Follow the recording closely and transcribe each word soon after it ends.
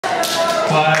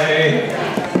Hi.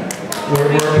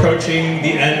 We're approaching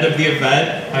the end of the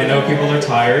event. I know people are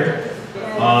tired.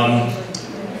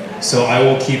 So I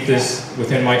will keep this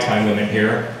within my time limit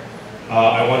here.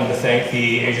 I wanted to thank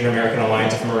the Asian American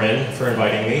Alliance of Marin for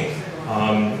inviting me.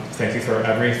 Thank you for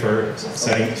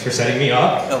setting me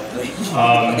up.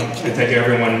 And thank you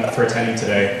everyone for attending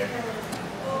today.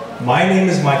 My name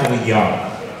is Michael Young.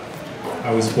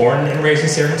 I was born and raised in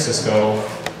San Francisco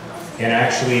and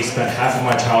actually spent half of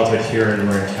my childhood here in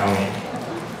Marin County.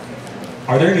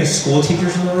 Are there any school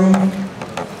teachers in the room?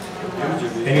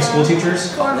 Any school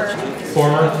teachers?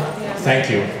 Former?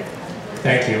 Thank you.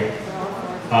 Thank you.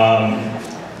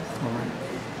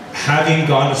 Having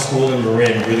gone to school in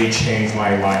Marin really changed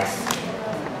my life.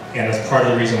 And that's part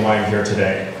of the reason why I'm here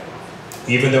today.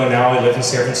 Even though now I live in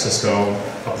San Francisco,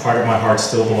 a part of my heart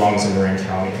still belongs in Marin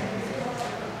County.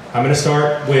 I'm going to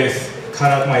start with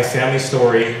kind of my family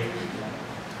story,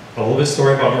 a little bit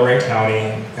story about Marin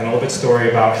County, and a little bit story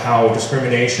about how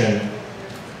discrimination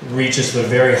reaches the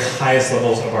very highest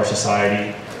levels of our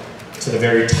society to the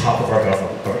very top of our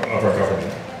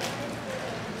government.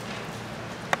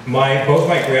 Both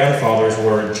my grandfathers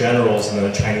were generals in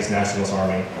the Chinese Nationalist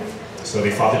Army. So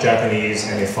they fought the Japanese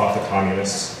and they fought the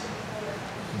communists.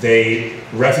 They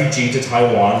refugeed to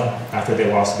Taiwan after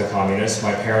they lost to the communists.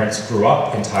 My parents grew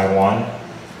up in Taiwan,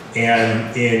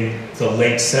 and in the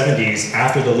late 70s,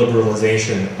 after the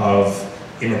liberalization of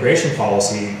immigration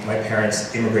policy, my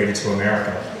parents immigrated to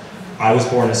America. I was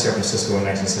born in San Francisco in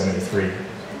 1973.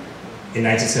 In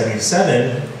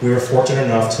 1977, we were fortunate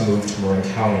enough to move to Marin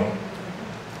County.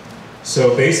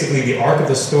 So basically, the arc of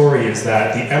the story is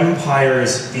that the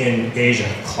empires in Asia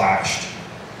have clashed.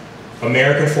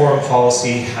 American foreign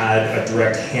policy had a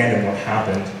direct hand in what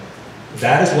happened.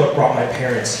 That is what brought my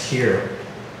parents here.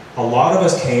 A lot of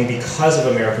us came because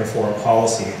of American foreign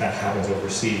policy that happens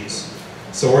overseas.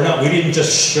 So we didn't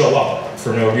just show up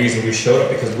for no reason. We showed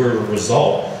up because we're a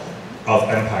result of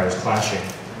empires clashing.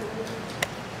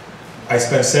 I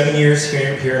spent 7 years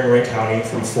here in Marin County,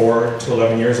 from 4 to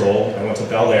 11 years old. I went to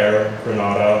Bel Air,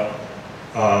 Granada,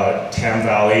 Tam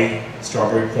Valley,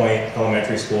 Strawberry Point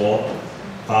Elementary School.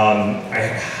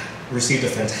 I received a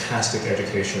fantastic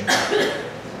education.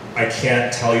 I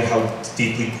can't tell you how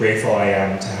deeply grateful I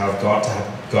am to have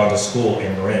gone to school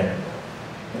in Marin.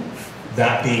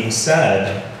 That being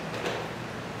said,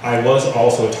 I was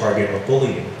also a target of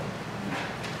bullying.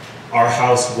 Our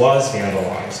house was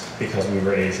vandalized because we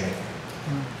were Asian.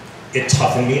 It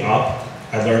toughened me up.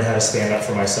 I learned how to stand up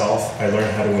for myself. I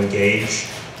learned how to engage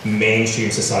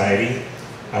mainstream society.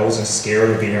 I wasn't scared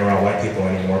of being around white people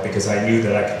anymore because I knew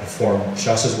that I could perform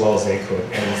just as well as they could,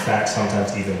 and in fact,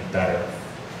 sometimes even better.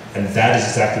 And that is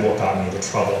exactly what got me into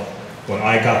trouble. When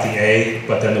I got the A,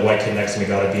 but then the white kid next to me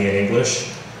got a B in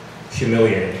English,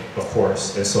 humiliating, of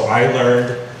course. And so I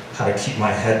learned how to keep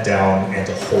my head down and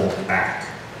to hold back.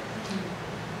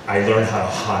 I learned how to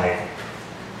hide.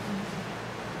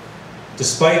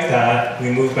 Despite that,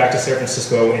 we moved back to San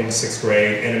Francisco in 6th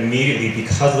grade, and immediately,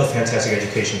 because of the fantastic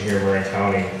education here in Marin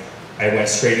County, I went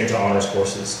straight into honors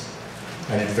courses.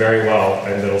 I did very well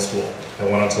in middle school. I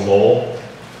went on to Lowell,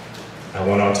 I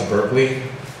went on to Berkeley,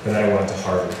 and then I went to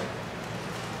Harvard.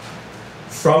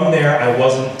 From there, I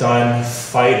wasn't done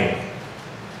fighting,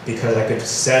 because I could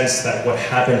sense that what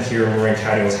happened here in Marin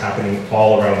County was happening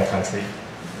all around the country.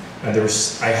 And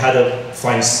I had to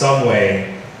find some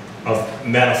way of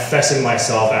manifesting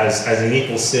myself as an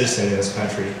equal citizen in this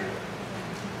country.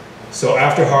 So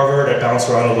after Harvard, I bounced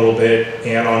around a little bit,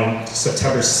 and on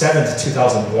September 7th,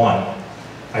 2001,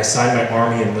 I signed my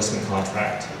Army enlistment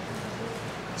contract.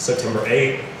 September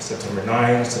 8th, September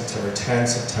 9th, September 10th,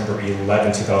 September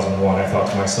 11th, 2001, I thought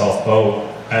to myself, oh,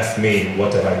 F me,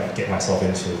 what did I get myself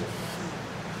into?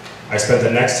 I spent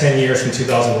the next 10 years from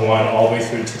 2001 all the way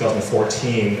through to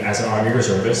 2014 as an Army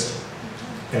reservist.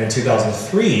 And in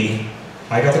 2003,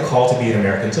 I got the call to be an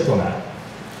American diplomat.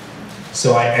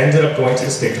 So I ended up going to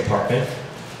the State Department,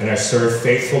 and I served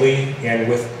faithfully and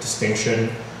with distinction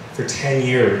for 10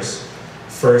 years,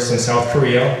 first in South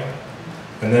Korea,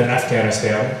 and then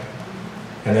Afghanistan,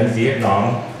 and then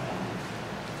Vietnam,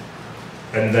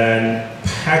 and then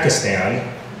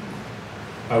Pakistan.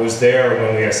 I was there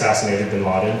when we assassinated bin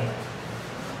Laden.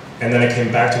 And then I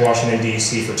came back to Washington,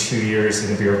 D.C. for 2 years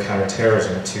in the Bureau of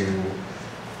Counterterrorism to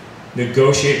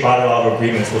negotiate bilateral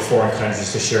agreements with foreign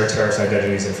countries to share terrorist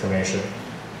identities information.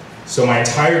 So my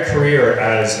entire career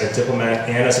as a diplomat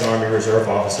and as an Army Reserve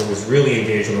officer was really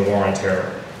engaged in the war on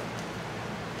terror.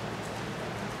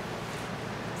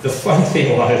 The funny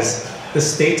thing was, the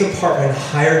State Department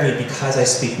hired me because I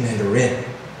speak Mandarin.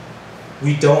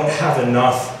 We don't have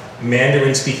enough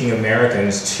Mandarin-speaking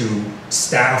Americans to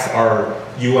staff our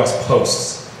US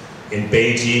posts in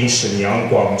Beijing, Shenyang,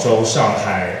 Guangzhou,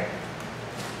 Shanghai,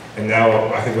 and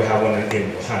now I think we have one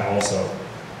in Wuhan also.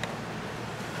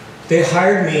 They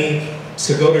hired me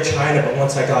to go to China, but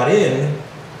once I got in,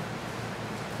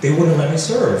 they wouldn't let me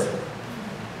serve.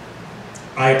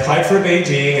 I applied for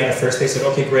Beijing, and at first they said,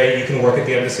 okay, great, you can work at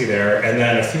the embassy there. And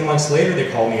then a few months later,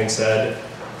 they called me and said,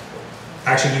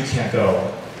 actually, you can't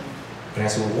go. And I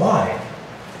said, well, why?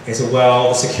 They said, well,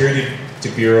 the security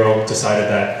bureau decided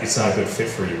that it's not a good fit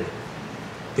for you.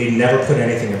 They never put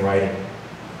anything in writing.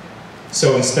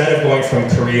 So instead of going from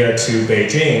Korea to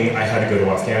Beijing, I had to go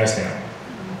to Afghanistan.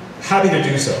 Happy to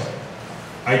do so.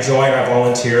 I joined, I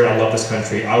volunteered, I love this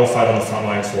country, I will fight on the front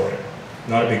lines for it.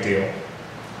 Not a big deal.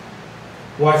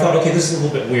 Well, I thought, okay, this is a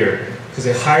little bit weird, because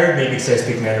they hired me because I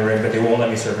speak Mandarin, but they won't let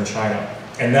me serve in China.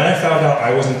 And then I found out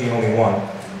I wasn't the only one.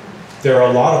 There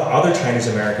are a lot of other Chinese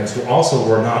Americans who also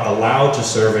were not allowed to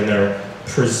serve in their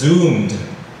presumed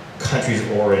countries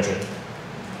of origin.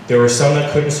 There were some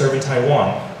that couldn't serve in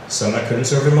Taiwan, some that couldn't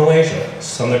serve in Malaysia,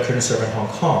 some that couldn't serve in Hong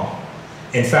Kong.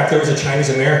 In fact, there was a Chinese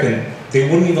American, they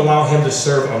wouldn't even allow him to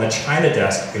serve on the China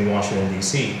desk in Washington,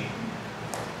 D.C.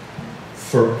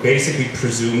 for basically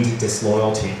presumed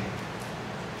disloyalty.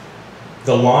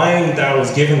 The line that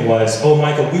was given was, oh,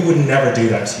 Michael, we would never do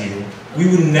that to you. We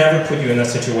would never put you in that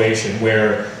situation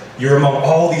where you're among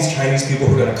all these Chinese people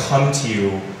who are going to come to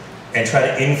you and try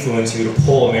to influence you to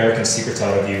pull American secrets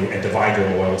out of you and divide your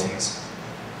loyalties.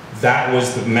 That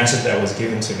was the message that was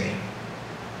given to me.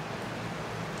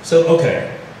 So,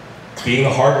 okay, being a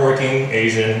hardworking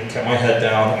Asian, kept my head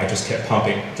down, I just kept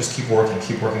pumping, just keep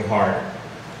working hard.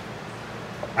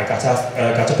 I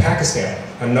got to Pakistan,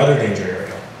 another danger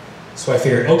area. So I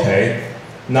figured, okay,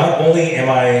 not only am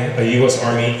I a US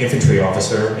Army infantry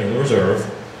officer in the reserve,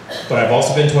 but I've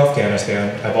also been to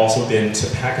Afghanistan, I've also been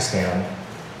to Pakistan.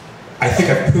 I think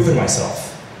I've proven myself.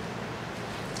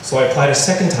 So I applied a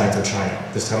second time for China,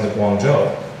 this time to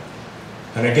Guangzhou.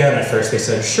 And again, at first they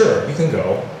said, sure, you can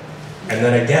go. And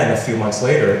then again, a few months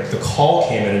later, the call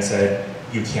came in and said,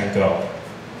 you can't go.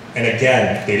 And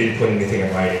again, they didn't put anything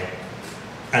in writing.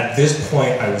 At this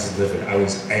point, I was livid, I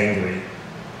was angry.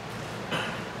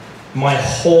 My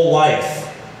whole life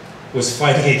was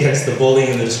fighting against the bullying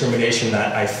and the discrimination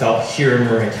that I felt here in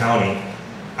Marin County.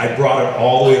 I brought it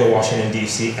all the way to Washington,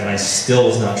 D.C., and I still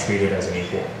was not treated as an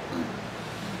equal.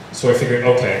 So I figured,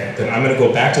 okay, then I'm going to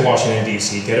go back to Washington,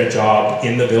 D.C., get a job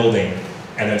in the building,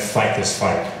 and then fight this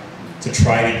fight to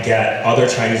try to get other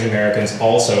Chinese Americans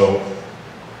also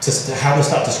to have them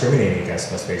stop discriminating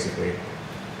against us, basically.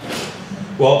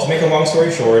 Well, to make a long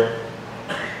story short,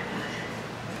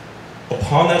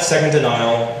 upon that second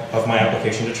denial of my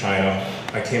application to China,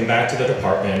 I came back to the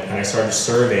department and I started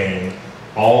surveying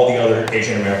all the other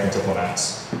Asian American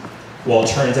diplomats. Well, it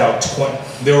turns out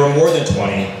there were more than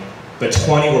 20, but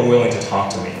 20 were willing to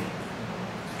talk to me.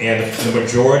 And the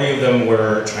majority of them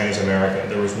were Chinese American.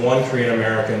 There was one Korean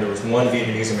American, there was one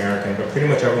Vietnamese American, but pretty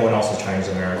much everyone else was Chinese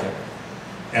American.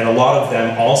 And a lot of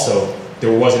them also,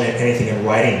 there wasn't anything in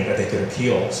writing that they could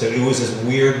appeal. So it was this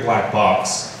weird black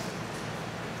box.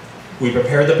 We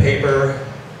prepared the paper.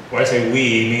 When I say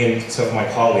we, me and some of my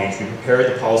colleagues, we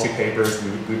prepared the policy papers,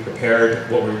 we prepared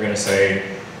what we were going to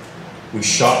say. We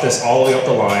shot this all the way up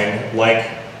the line, like,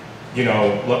 you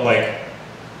know, like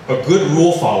a good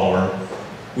rule follower.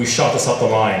 We shot this up the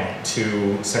line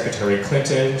to Secretary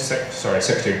Clinton,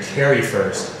 Secretary Kerry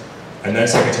first, and then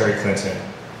Secretary Clinton.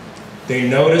 They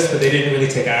noticed, but they didn't really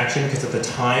take action because at the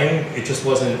time, it just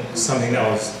wasn't something that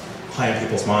was high on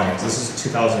people's minds. This is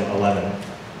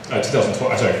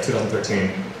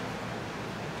 2013.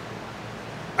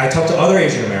 I talked to other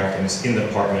Asian Americans in the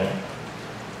department.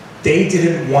 They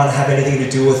didn't want to have anything to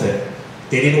do with it.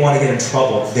 They didn't want to get in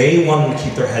trouble. They wanted to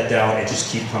keep their head down and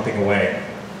just keep pumping away.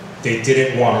 They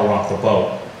didn't want to rock the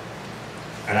boat.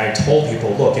 And I told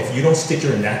people, look, if you don't stick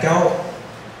your neck out,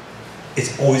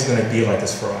 it's always going to be like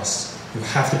this for us. You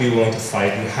have to be willing to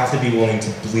fight. You have to be willing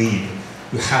to bleed.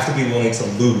 You have to be willing to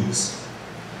lose.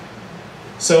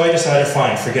 So I decided,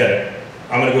 fine, forget it.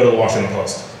 I'm going to go to the Washington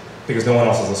Post because no one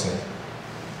else is listening.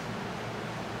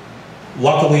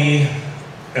 Luckily,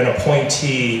 an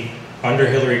appointee under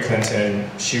Hillary Clinton,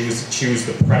 she was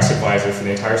the press advisor for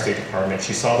the entire State Department.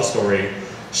 She saw the story.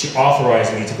 She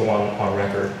authorized me to go on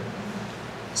record.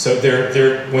 So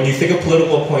when you think of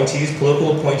political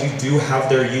appointees do have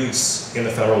their use in the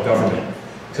federal government.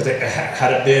 Because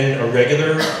had it been a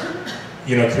regular,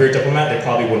 career diplomat, they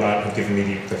probably would not have given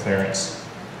me the clearance.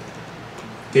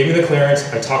 Gave me the clearance,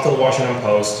 I talked to the Washington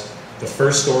Post. The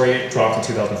first story dropped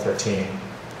in 2013.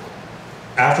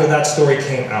 After that story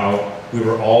came out, We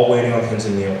were all waiting on pins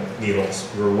and needles.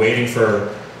 We were waiting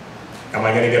for, am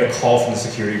I going to get a call from the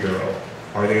security bureau?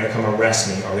 Are they going to come arrest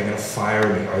me? Are they going to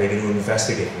fire me? Are they going to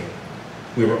investigate me?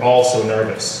 We were all so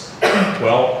nervous.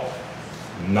 Well,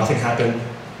 nothing happened.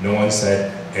 No one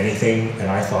said anything, and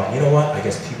I thought, you know what? I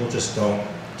guess people just don't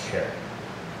care.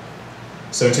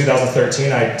 So in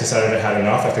 2013, I decided I had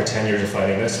enough after 10 years of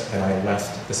fighting this, and I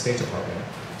left the State Department.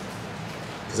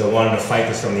 Because I wanted to fight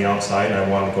this from the outside, and I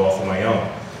wanted to go off on my own.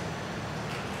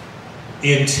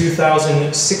 In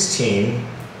 2016,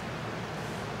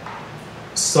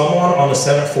 someone on the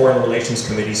Senate Foreign Relations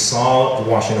Committee saw the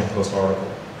Washington Post article.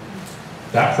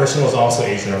 That person was also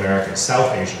Asian American,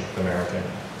 South Asian American.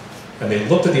 And they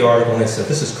looked at the article and they said,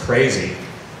 this is crazy.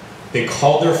 They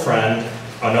called their friend,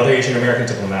 another Asian American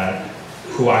diplomat,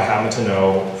 who I happen to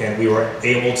know, and we were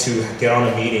able to get on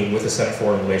a meeting with the Senate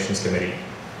Foreign Relations Committee.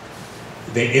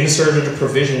 They inserted a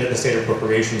provision in the State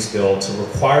Appropriations Bill to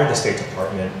require the State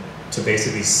Department to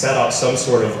basically set up some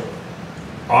sort of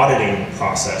auditing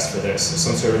process for this,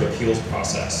 some sort of appeals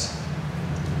process.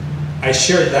 I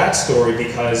shared that story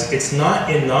because it's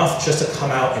not enough just to come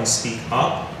out and speak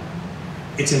up.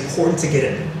 It's important to get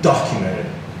it documented.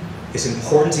 It's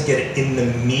important to get it in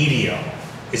the media.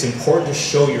 It's important to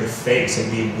show your face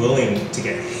and be willing to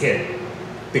get hit.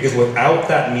 Because without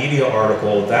that media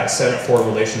article, that Senate Foreign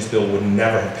Relations Bill would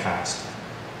never have passed.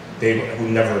 They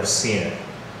would never have seen it.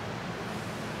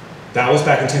 That was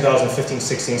back in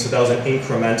 2015-16, so that was an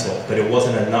incremental, but it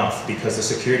wasn't enough because the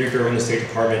Security Bureau and the State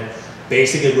Department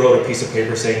basically wrote a piece of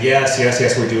paper saying, yes, yes,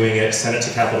 yes, we're doing it, sent it to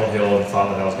Capitol Hill and thought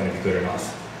that that was going to be good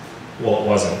enough. Well, it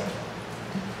wasn't.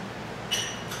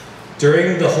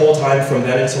 During the whole time from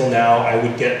then until now, I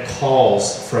would get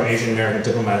calls from Asian American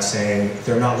diplomats saying,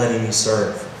 they're not letting me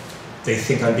serve. They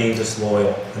think I'm being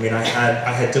disloyal. I mean, I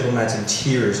had diplomats in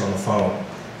tears on the phone.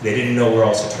 They didn't know where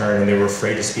else to turn and they were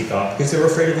afraid to speak up because they were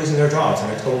afraid of losing their jobs,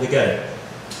 and I totally get it.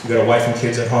 You got a wife and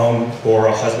kids at home or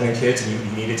a husband and kids and you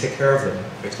need to take care of them.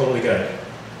 I totally get it.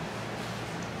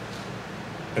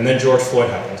 And then George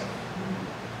Floyd happened.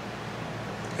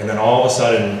 And then all of a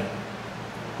sudden,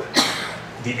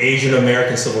 the Asian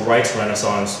American civil rights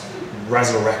renaissance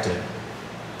resurrected.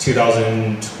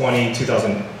 2020,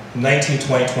 2019,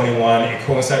 2021, it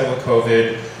coincided with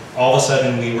COVID. All of a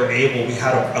sudden we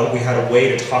had a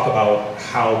way to talk about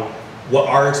what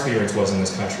our experience was in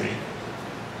this country.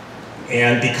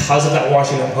 And because of that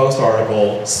Washington Post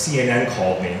article, CNN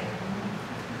called me.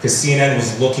 Because CNN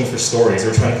was looking for stories. They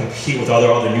were trying to compete with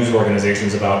other news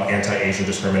organizations about anti-Asian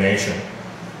discrimination.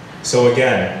 So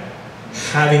again,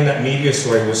 having that media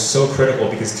story was so critical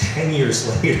because 10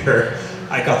 years later,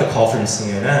 I got the call from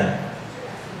CNN.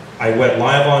 I went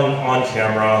live on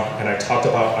camera and I talked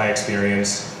about my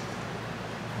experience.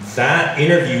 That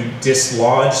interview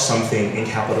dislodged something in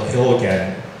Capitol Hill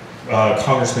again.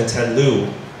 Congressman Ted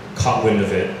Lieu caught wind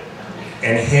of it.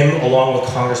 And him, along with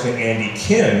Congressman Andy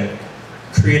Kim,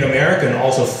 Korean American,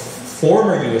 also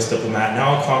former US diplomat,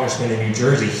 now a congressman in New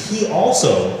Jersey, he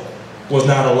also was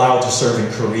not allowed to serve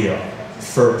in Korea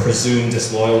for presumed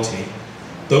disloyalty.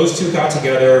 Those two got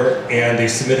together and they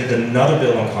submitted another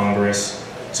bill in Congress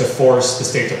to force the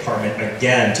State Department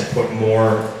again to put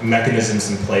more mechanisms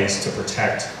in place to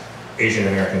protect Asian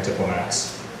American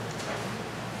diplomats.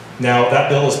 Now that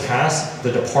bill is passed,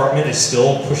 the department is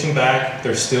still pushing back.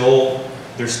 They don't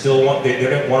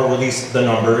want to release the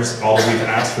numbers, although we've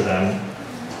asked for them.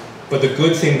 But the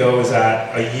good thing though is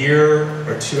that a year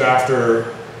or two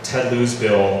after Ted Lieu's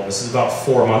bill, this is about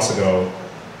 4 months ago,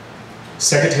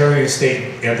 Secretary of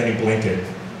State Anthony Blinken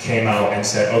came out and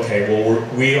said, okay, well,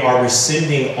 we are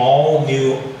rescinding all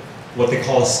new, what they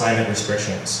call assignment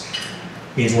restrictions.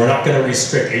 Means we're not going to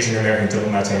restrict Asian American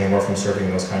diplomats anymore from serving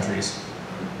in those countries.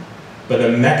 But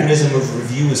the mechanism of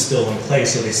review is still in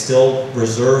place, so they still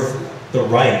reserve the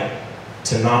right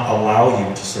to not allow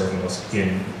you to serve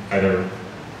in either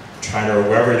China or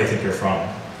wherever they think you're from.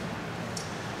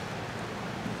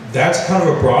 That's kind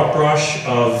of a broad brush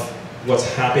of what's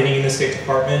happening in the State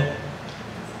Department.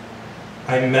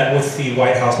 I met with the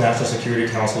White House National Security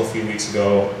Council a few weeks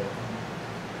ago.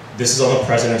 This is on the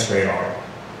President's radar,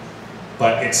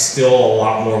 but it's still a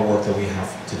lot more work that we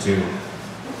have to do.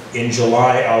 In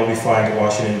July, I will be flying to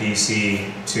Washington, D.C.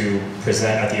 to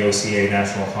present at the OCA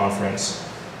National Conference,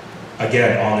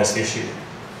 again, on this issue.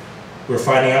 We're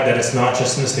finding out that it's not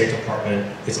just in the State Department,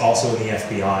 it's also in the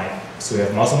FBI. So we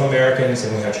have Muslim Americans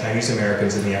and we have Chinese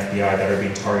Americans in the FBI that are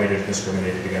being targeted and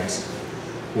discriminated against.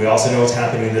 We also know what's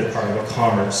happening in the Department of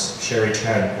Commerce, Sherry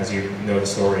Chen, as you know the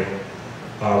story.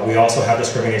 We also have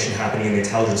discrimination happening in the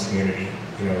intelligence community.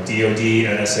 You know, DOD,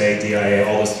 NSA, DIA,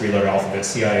 all those three-letter alphabets,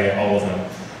 CIA, all of them.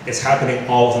 It's happening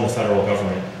all within the federal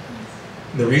government.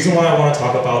 The reason why I want to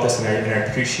talk about this, and I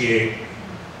appreciate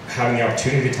having the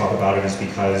opportunity to talk about it, is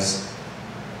because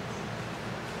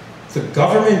the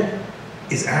government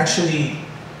is actually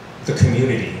the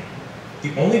community.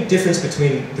 The only difference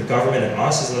between the government and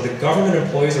us is that the government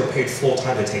employees are paid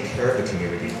full-time to take care of the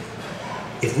community.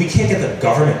 If we can't get the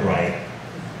government right,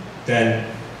 then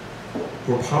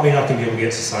we're probably not going to be able to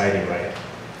get society right.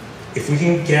 If we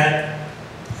can get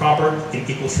proper and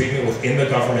equal treatment within the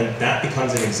government, that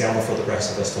becomes an example for the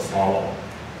rest of us to follow.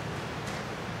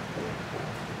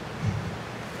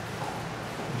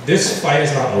 This fight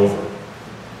is not over.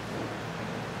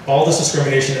 All this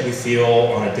discrimination that we feel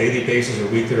on a daily basis or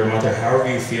weekly or monthly, or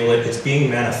however you feel it, it's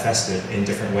being manifested in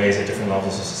different ways at different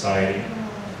levels of society.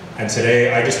 And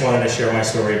today, I just wanted to share my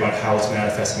story about how it's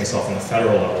manifesting itself on the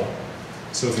federal level.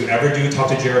 So if you ever do talk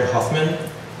to Jared Huffman,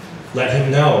 let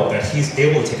him know that he's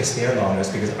able to take a stand on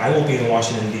this, because I will be in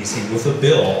Washington, D.C. with a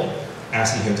bill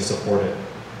asking him to support it.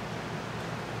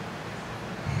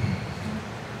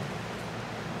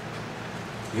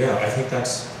 Yeah, I think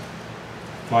that's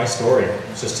my story,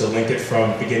 just to link it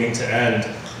from beginning to end.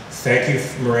 Thank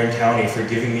you, Marin County, for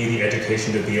giving me the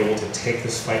education to be able to take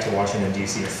this fight to Washington,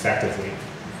 D.C. effectively.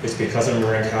 It's because of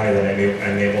Marin County that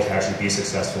I'm able to actually be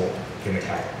successful in the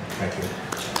capital. Thank you.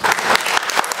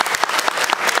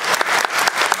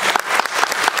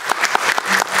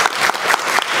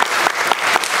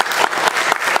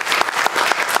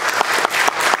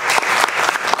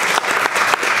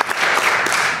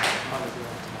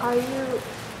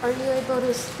 Are you able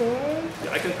to stay?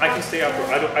 I can stay after.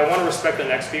 I want to respect the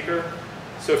next speaker,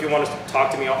 so if you want to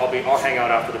talk to me, I'll hang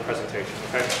out after the presentation.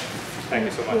 Okay? Thank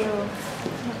you so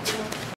much.